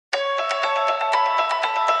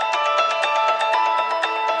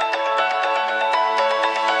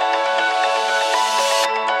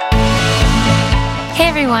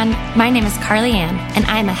everyone, my name is Carly Ann, and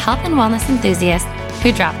I'm a health and wellness enthusiast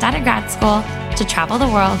who dropped out of grad school to travel the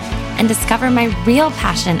world and discover my real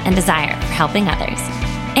passion and desire for helping others.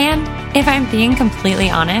 And if I'm being completely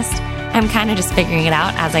honest, I'm kind of just figuring it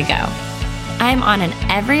out as I go. I'm on an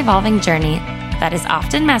ever-evolving journey that is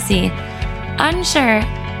often messy, unsure,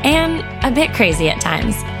 and a bit crazy at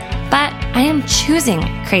times, but I am choosing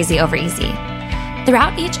crazy over easy.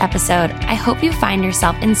 Throughout each episode, I hope you find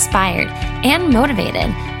yourself inspired and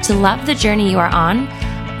motivated to love the journey you are on,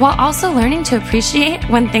 while also learning to appreciate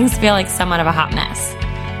when things feel like somewhat of a hot mess.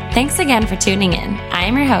 Thanks again for tuning in. I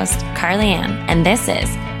am your host, Carly Ann, and this is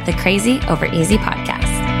the Crazy Over Easy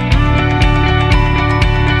podcast.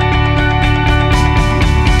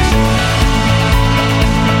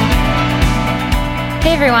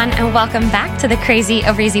 Hey everyone, and welcome back to the Crazy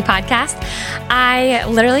Over Easy podcast. I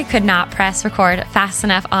literally could not press record fast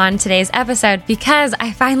enough on today's episode because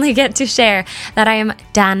I finally get to share that I am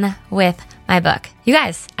done with my book. You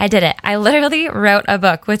guys, I did it. I literally wrote a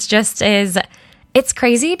book, which just is... It's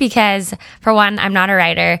crazy because, for one, I'm not a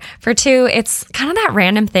writer. For two, it's kind of that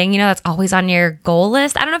random thing, that's always on your goal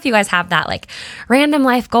list. I don't know if you guys have that random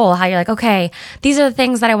life goal, how you're like, okay, these are the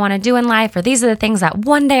things that I want to do in life, or these are the things that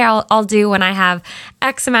one day I'll do when I have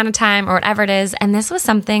X amount of time or whatever it is. And this was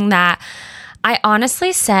something that I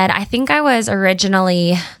honestly said, I think I was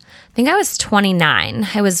 29.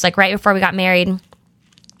 It was right before we got married.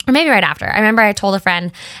 Or maybe right after. I remember I told a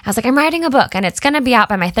friend, I was like, I'm writing a book and it's going to be out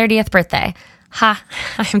by my 30th birthday.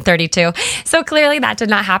 I'm 32. So clearly that did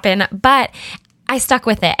not happen, but I stuck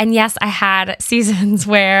with it. And yes, I had seasons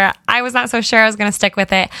where I was not so sure I was going to stick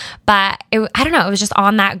with it, but I don't know, it was just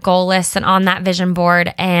on that goal list and on that vision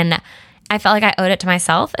board, and I felt like I owed it to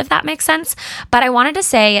myself, if that makes sense. But I wanted to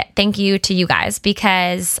say thank you to you guys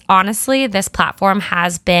because honestly, this platform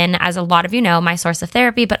has been, as a lot of you know, my source of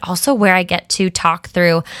therapy, but also where I get to talk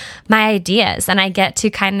through my ideas and I get to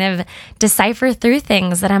kind of decipher through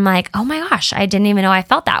things that I'm like, oh my gosh, I didn't even know I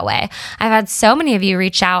felt that way. I've had so many of you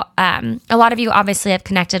reach out. A lot of you obviously have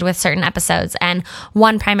connected with certain episodes, and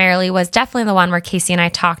one primarily was definitely the one where Casey and I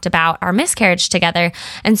talked about our miscarriage together.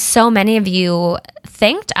 And so many of you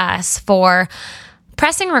thanked us for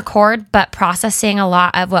pressing record, but processing a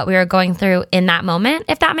lot of what we were going through in that moment,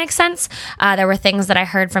 if that makes sense. There were things that I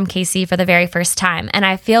heard from Casey for the very first time. And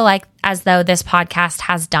I feel like as though this podcast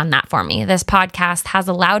has done that for me. This podcast has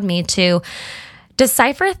allowed me to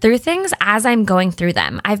decipher through things as I'm going through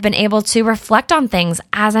them. I've been able to reflect on things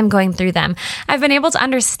as I'm going through them. I've been able to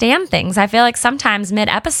understand things. I feel like sometimes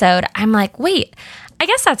mid-episode, I'm like, wait, I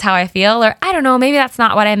guess that's how I feel, or I don't know, maybe that's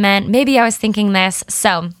not what I meant. Maybe I was thinking this.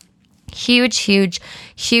 So huge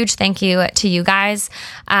thank you to you guys.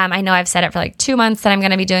 I know I've said it for 2 months that I'm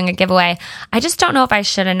going to be doing a giveaway. I just don't know if I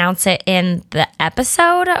should announce it in the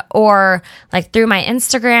episode or through my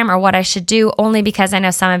Instagram or what I should do, only because I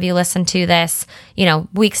know some of you listen to this,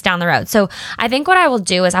 weeks down the road. So I think what I will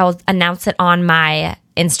do is I will announce it on my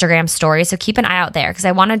Instagram story. So keep an eye out there because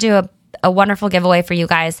I want to do a wonderful giveaway for you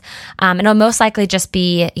guys. And it'll most likely just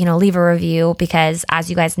be, leave a review because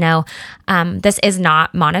as you guys know, this is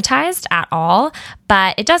not monetized at all,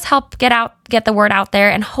 but it does help get the word out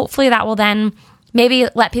there. And hopefully that will then maybe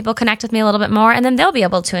let people connect with me a little bit more, and then they'll be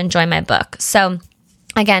able to enjoy my book. So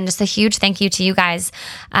again, just a huge thank you to you guys,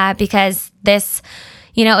 because this,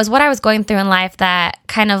 it was what I was going through in life that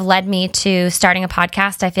kind of led me to starting a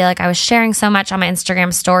podcast. I feel like I was sharing so much on my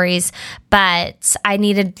Instagram stories, but I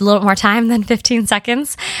needed a little more time than 15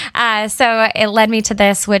 seconds. So it led me to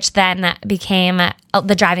this, which then became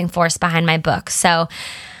the driving force behind my book. So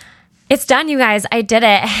it's done, you guys. I did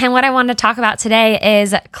it. And what I wanted to talk about today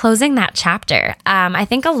is closing that chapter. I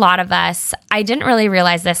think a lot of us, I didn't really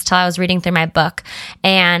realize this till I was reading through my book,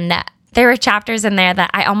 and there were chapters in there that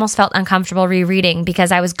I almost felt uncomfortable rereading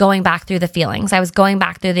because I was going back through the feelings. I was going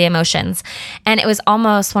back through the emotions. And it was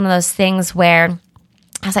almost one of those things where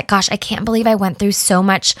I was like, gosh, I can't believe I went through so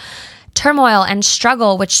much turmoil and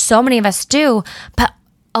struggle, which so many of us do. But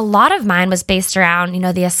a lot of mine was based around,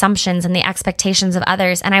 the assumptions and the expectations of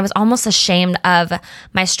others. And I was almost ashamed of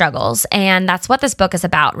my struggles. And that's what this book is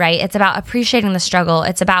about, right? It's about appreciating the struggle.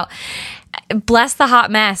 It's about bless the hot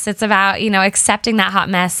mess. It's about, accepting that hot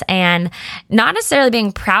mess and not necessarily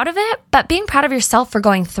being proud of it, but being proud of yourself for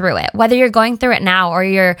going through it, whether you're going through it now or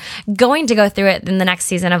you're going to go through it in the next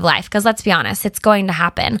season of life. Because let's be honest, it's going to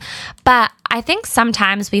happen. But I think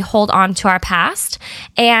sometimes we hold on to our past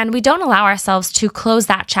and we don't allow ourselves to close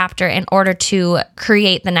that chapter in order to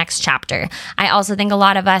create the next chapter. I also think a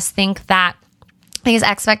lot of us think that these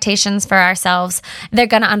expectations for ourselves, they're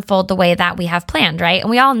going to unfold the way that we have planned, right? And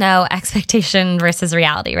we all know expectation versus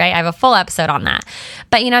reality, right? I have a full episode on that.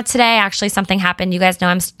 But today actually something happened. You guys know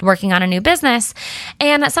I'm working on a new business,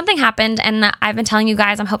 and something happened, and I've been telling you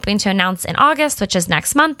guys I'm hoping to announce in August, which is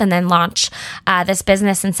next month, and then launch this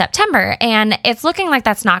business in September. And it's looking like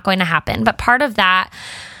that's not going to happen. But part of that,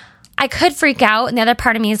 I could freak out. And the other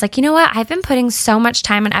part of me is like, you know what? I've been putting so much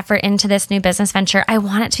time and effort into this new business venture. I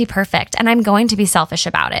want it to be perfect, and I'm going to be selfish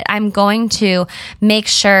about it. I'm going to make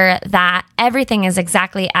sure that everything is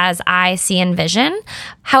exactly as I see and envision.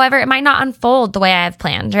 However, it might not unfold the way I have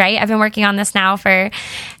planned, right? I've been working on this now for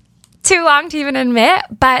too long to even admit,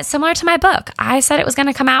 but similar to my book, I said it was going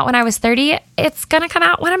to come out when I was 30. It's going to come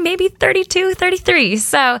out when I'm maybe 32, 33.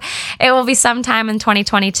 So it will be sometime in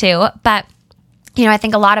 2022. But I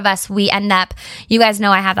think a lot of us, we end up, you guys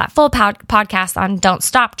know I have that full podcast on Don't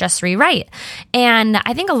Stop, Just Rewrite. And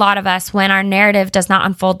I think a lot of us, when our narrative does not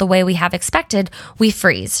unfold the way we have expected, we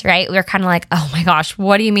freeze, right? We're kind of like, oh my gosh,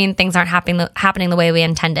 what do you mean things aren't happening the way we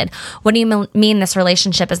intended? What do you mean this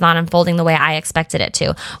relationship is not unfolding the way I expected it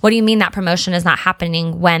to? What do you mean that promotion is not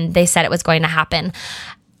happening when they said it was going to happen?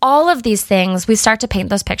 All of these things, we start to paint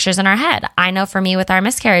those pictures in our head. I know for me with our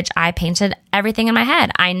miscarriage, I painted everything in my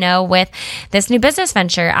head. I know with this new business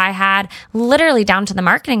venture, I had literally down to the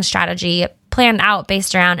marketing strategy planned out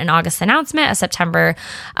based around an August announcement, a September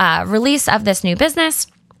release of this new business.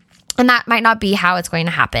 And that might not be how it's going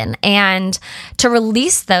to happen. And to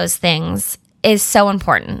release those things is so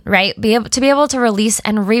important, right? To be able to release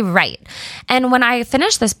and rewrite. And when I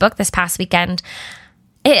finished this book this past weekend,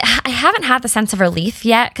 I haven't had the sense of relief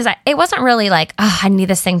yet, because it wasn't really like, oh, I need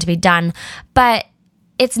this thing to be done, but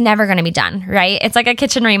it's never going to be done, right? It's like a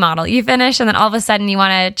kitchen remodel. You finish, and then all of a sudden you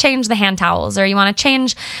want to change the hand towels, or you want to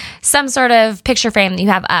change some sort of picture frame that you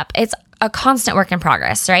have up. It's a constant work in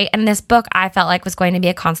progress, right? And this book I felt like was going to be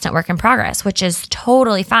a constant work in progress, which is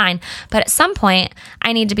totally fine. But at some point,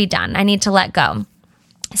 I need to be done. I need to let go.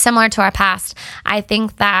 Similar to our past, I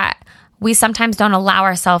think that we sometimes don't allow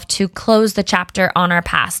ourselves to close the chapter on our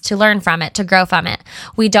past, to learn from it, to grow from it.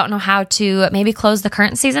 We don't know how to maybe close the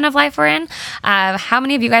current season of life we're in. How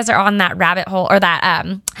many of you guys are on that rabbit hole, or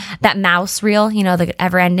that mouse reel, the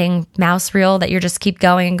ever-ending mouse reel that you just keep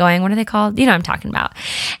going and going? What are they called? You know what I'm talking about.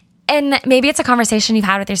 And maybe it's a conversation you've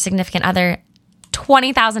had with your significant other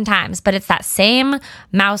 20,000 times, but it's that same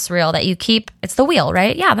mouse reel that you keep, it's the wheel,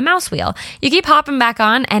 right? Yeah, the mouse wheel. You keep hopping back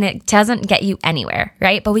on and it doesn't get you anywhere,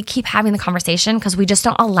 right? But we keep having the conversation because we just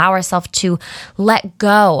don't allow ourselves to let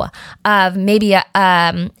go of maybe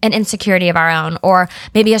an insecurity of our own, or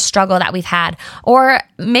maybe a struggle that we've had, or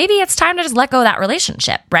maybe it's time to just let go of that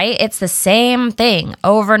relationship, right? It's the same thing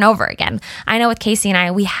over and over again. I know with Casey and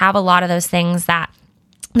I, we have a lot of those things, that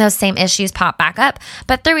those same issues pop back up,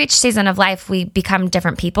 but through each season of life, we become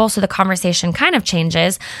different people. So the conversation kind of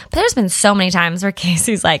changes. But there's been so many times where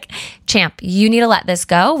Casey's like, champ, you need to let this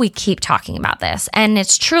go. We keep talking about this. And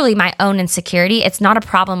it's truly my own insecurity. It's not a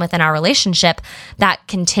problem within our relationship that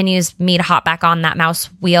continues me to hop back on that mouse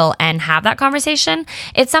wheel and have that conversation.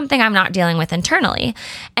 It's something I'm not dealing with internally.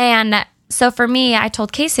 And so for me, I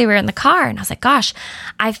told Casey, we were in the car, and I was like, gosh,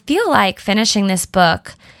 I feel like finishing this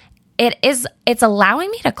book, it's allowing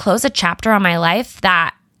me to close a chapter on my life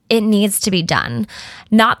that it needs to be done.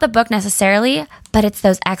 Not the book necessarily, but it's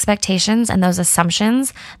those expectations and those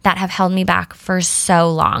assumptions that have held me back for so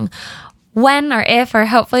long. When or if, or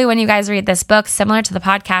hopefully when you guys read this book, similar to the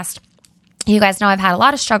podcast, you guys know I've had a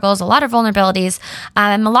lot of struggles, a lot of vulnerabilities,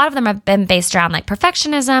 and a lot of them have been based around like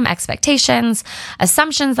perfectionism, expectations,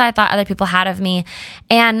 assumptions that I thought other people had of me.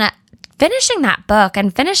 And finishing that book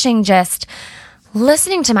and finishing just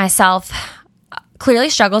listening to myself, clearly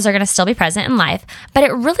struggles are going to still be present in life, but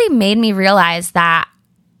it really made me realize that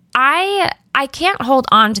I can't hold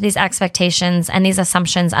on to these expectations and these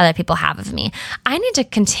assumptions other people have of me. I need to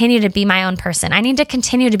continue to be my own person. I need to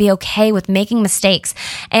continue to be okay with making mistakes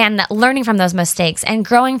and learning from those mistakes and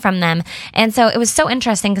growing from them. And so it was so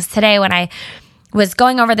interesting, because today when I was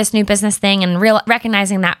going over this new business thing and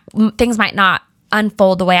recognizing that things might not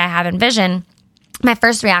unfold the way I have envisioned, my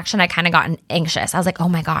first reaction, I kind of got anxious. I was like, oh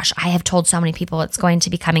my gosh, I have told so many people it's going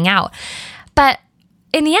to be coming out. But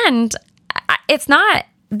in the end, it's not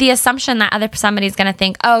the assumption that somebody's going to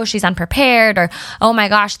think, oh, she's unprepared, or, oh my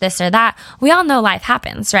gosh, this or that. We all know life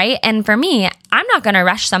happens, right? And for me, I'm not going to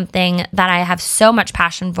rush something that I have so much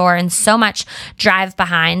passion for and so much drive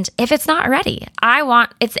behind if it's not ready.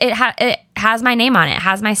 It has my name on it,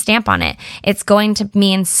 has my stamp on it. It's going to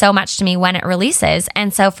mean so much to me when it releases.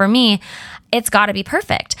 And so for me, it's got to be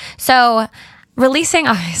perfect. So releasing,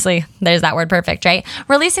 obviously, there's that word perfect, right?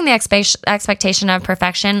 Releasing the expectation of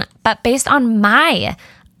perfection, but based on my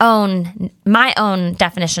own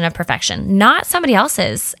definition of perfection, not somebody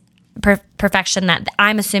else's perfection that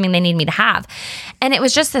I'm assuming they need me to have. And it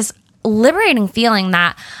was just this liberating feeling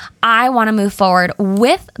that I want to move forward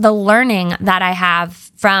with the learning that I have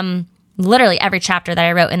from literally every chapter that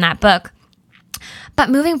I wrote in that book, but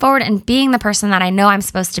moving forward and being the person that I know I'm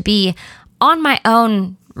supposed to be on my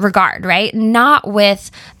own regard, right? Not with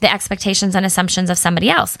the expectations and assumptions of somebody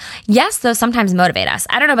else. Yes, those sometimes motivate us.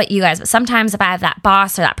 I don't know about you guys, but sometimes if I have that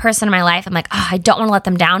boss or that person in my life, I'm like, oh, I don't want to let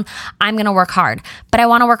them down. I'm going to work hard, but I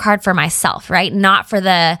want to work hard for myself, right? Not for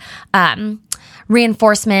the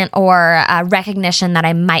reinforcement or recognition that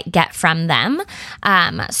I might get from them.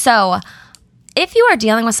 So if you are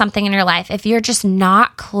dealing with something in your life, if you're just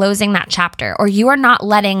not closing that chapter, or you are not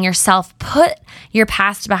letting yourself put your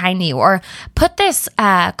past behind you, or put this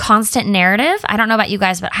constant narrative, I don't know about you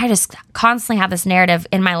guys, but I just constantly have this narrative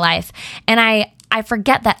in my life, and I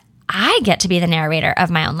forget that I get to be the narrator of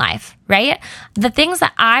my own life, right? The things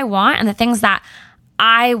that I want and the things that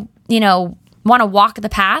I, want to walk the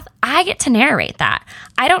path, I get to narrate that.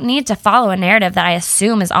 I don't need to follow a narrative that I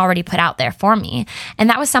assume is already put out there for me.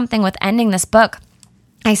 And that was something with ending this book.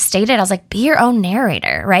 I was like, be your own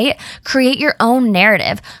narrator, right? Create your own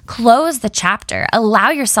narrative. Close the chapter.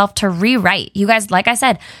 Allow yourself to rewrite. You guys, like I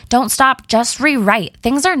said, don't stop, just rewrite.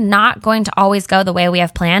 Things are not going to always go the way we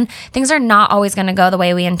have planned. Things are not always going to go the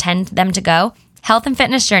way we intend them to go. Health and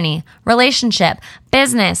fitness journey, relationship,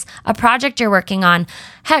 business, a project you're working on,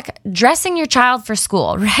 heck, dressing your child for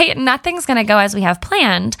school, right? Nothing's going to go as we have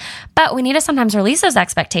planned, but we need to sometimes release those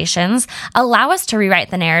expectations, allow us to rewrite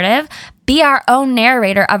the narrative, be our own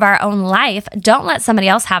narrator of our own life. Don't let somebody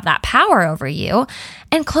else have that power over you,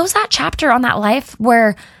 and close that chapter on that life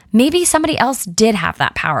where maybe somebody else did have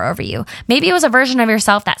that power over you. Maybe it was a version of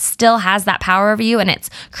yourself that still has that power over you, and it's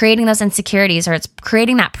creating those insecurities, or it's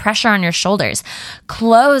creating that pressure on your shoulders.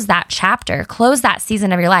 Close that chapter, close that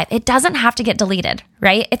season of your life. It doesn't have to get deleted,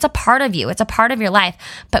 right? It's a part of you. It's a part of your life,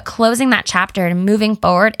 but closing that chapter and moving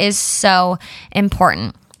forward is so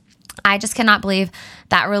important. I just cannot believe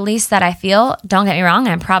that release that I feel. Don't get me wrong.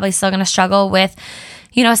 I'm probably still going to struggle with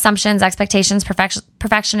assumptions, expectations,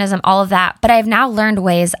 perfectionism, all of that. But I've now learned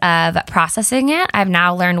ways of processing it. I've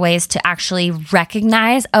now learned ways to actually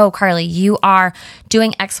recognize, oh, Carly, you are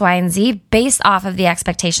doing X, Y, and Z based off of the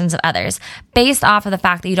expectations of others, based off of the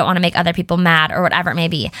fact that you don't want to make other people mad or whatever it may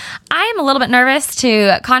be. I'm a little bit nervous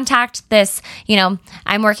to contact this,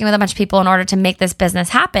 I'm working with a bunch of people in order to make this business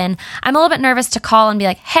happen. I'm a little bit nervous to call and be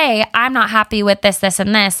like, hey, I'm not happy with this, this,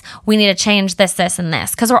 and this. We need to change this, this, and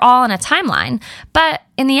this, because we're all in a timeline. But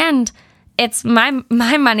in the end, it's my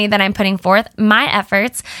money that I'm putting forth, my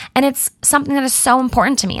efforts, and it's something that is so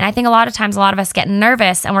important to me. And I think a lot of times, a lot of us get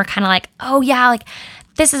nervous and we're kind of like, oh yeah, like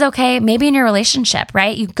this is okay. Maybe in your relationship,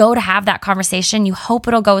 right? You go to have that conversation, you hope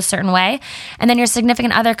it'll go a certain way, and then your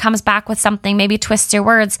significant other comes back with something, maybe twists your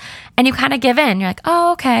words, and you kind of give in. You're like,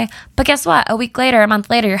 oh, okay. But guess what? A week later, a month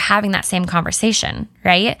later, you're having that same conversation,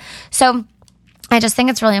 right? So I just think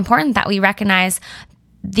it's really important that we recognize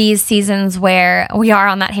these seasons where we are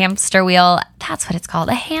on that hamster wheel. That's what it's called,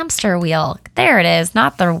 a hamster wheel. There it is,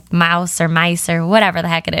 not the mouse or mice or whatever the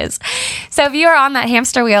heck it is. So if you are on that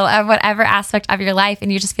hamster wheel of whatever aspect of your life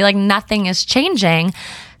and you just feel like nothing is changing,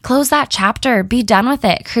 close that chapter, be done with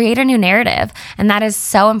it, create a new narrative. And that is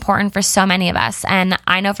so important for so many of us. And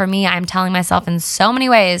I know for me, I'm telling myself in so many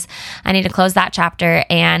ways, I need to close that chapter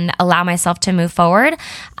and allow myself to move forward.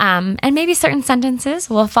 And maybe certain sentences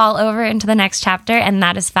will fall over into the next chapter, and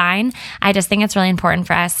that is fine. I just think it's really important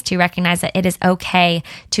for us to recognize that it is okay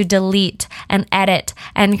to delete and edit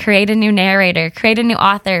and create a new narrator, create a new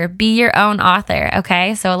author, be your own author.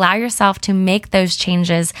 Okay. So allow yourself to make those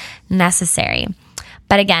changes necessary.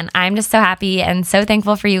 But again, I'm just so happy and so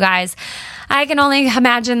thankful for you guys. I can only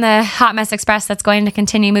imagine the Hot Mess Express that's going to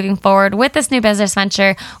continue moving forward with this new business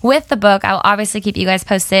venture, with the book. I'll obviously keep you guys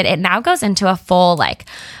posted. It now goes into a full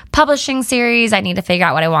publishing series. I need to figure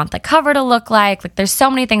out what I want the cover to look like. There's so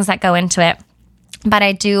many things that go into it. But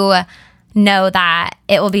I do know that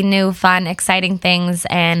it will be new, fun, exciting things,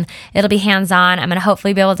 and it'll be hands-on. I'm going to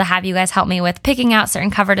hopefully be able to have you guys help me with picking out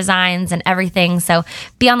certain cover designs and everything. So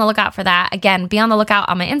be on the lookout for that. Again, be on the lookout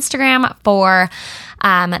on my Instagram for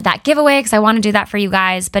that giveaway, because I want to do that for you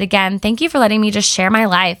guys. But again, thank you for letting me just share my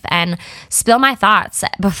life and spill my thoughts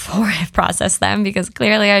before I've processed them, because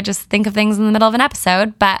clearly I just think of things in the middle of an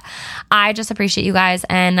episode. But I just appreciate you guys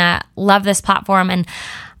and love this platform. And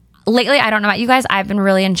lately, I don't know about you guys, I've been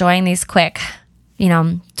really enjoying these quick,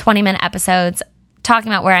 20-minute episodes.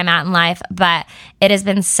 talking about where I'm at in life, but it has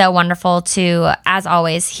been so wonderful to, as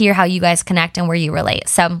always, hear how you guys connect and where you relate.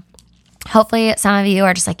 So hopefully some of you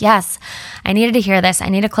are just like, yes, I needed to hear this. I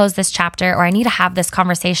need to close this chapter, or I need to have this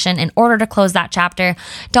conversation in order to close that chapter.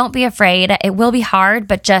 Don't be afraid. It will be hard,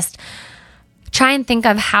 but just try and think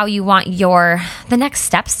of how you want the next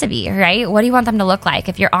steps to be, right? What do you want them to look like?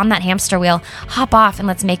 If you're on that hamster wheel, hop off and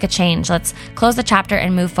let's make a change. Let's close the chapter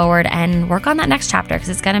and move forward and work on that next chapter, because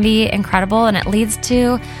it's going to be incredible and it leads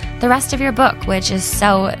to the rest of your book, which is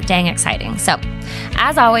so dang exciting. So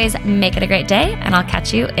as always, make it a great day, and I'll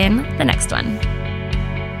catch you in the next one.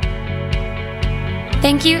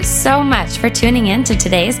 Thank you so much for tuning in to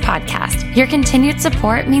today's podcast. Your continued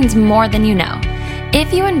support means more than you know.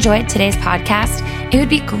 If you enjoyed today's podcast, it would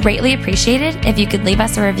be greatly appreciated if you could leave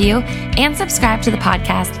us a review and subscribe to the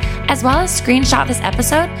podcast, as well as screenshot this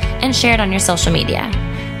episode and share it on your social media.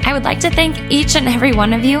 I would like to thank each and every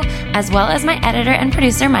one of you, as well as my editor and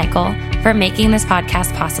producer, Michael, for making this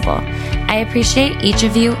podcast possible. I appreciate each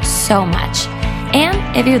of you so much.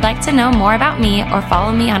 And if you'd like to know more about me or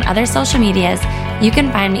follow me on other social medias, you can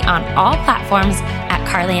find me on all platforms at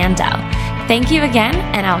Carly Ann Dell. Thank you again,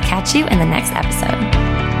 and I'll catch you in the next episode.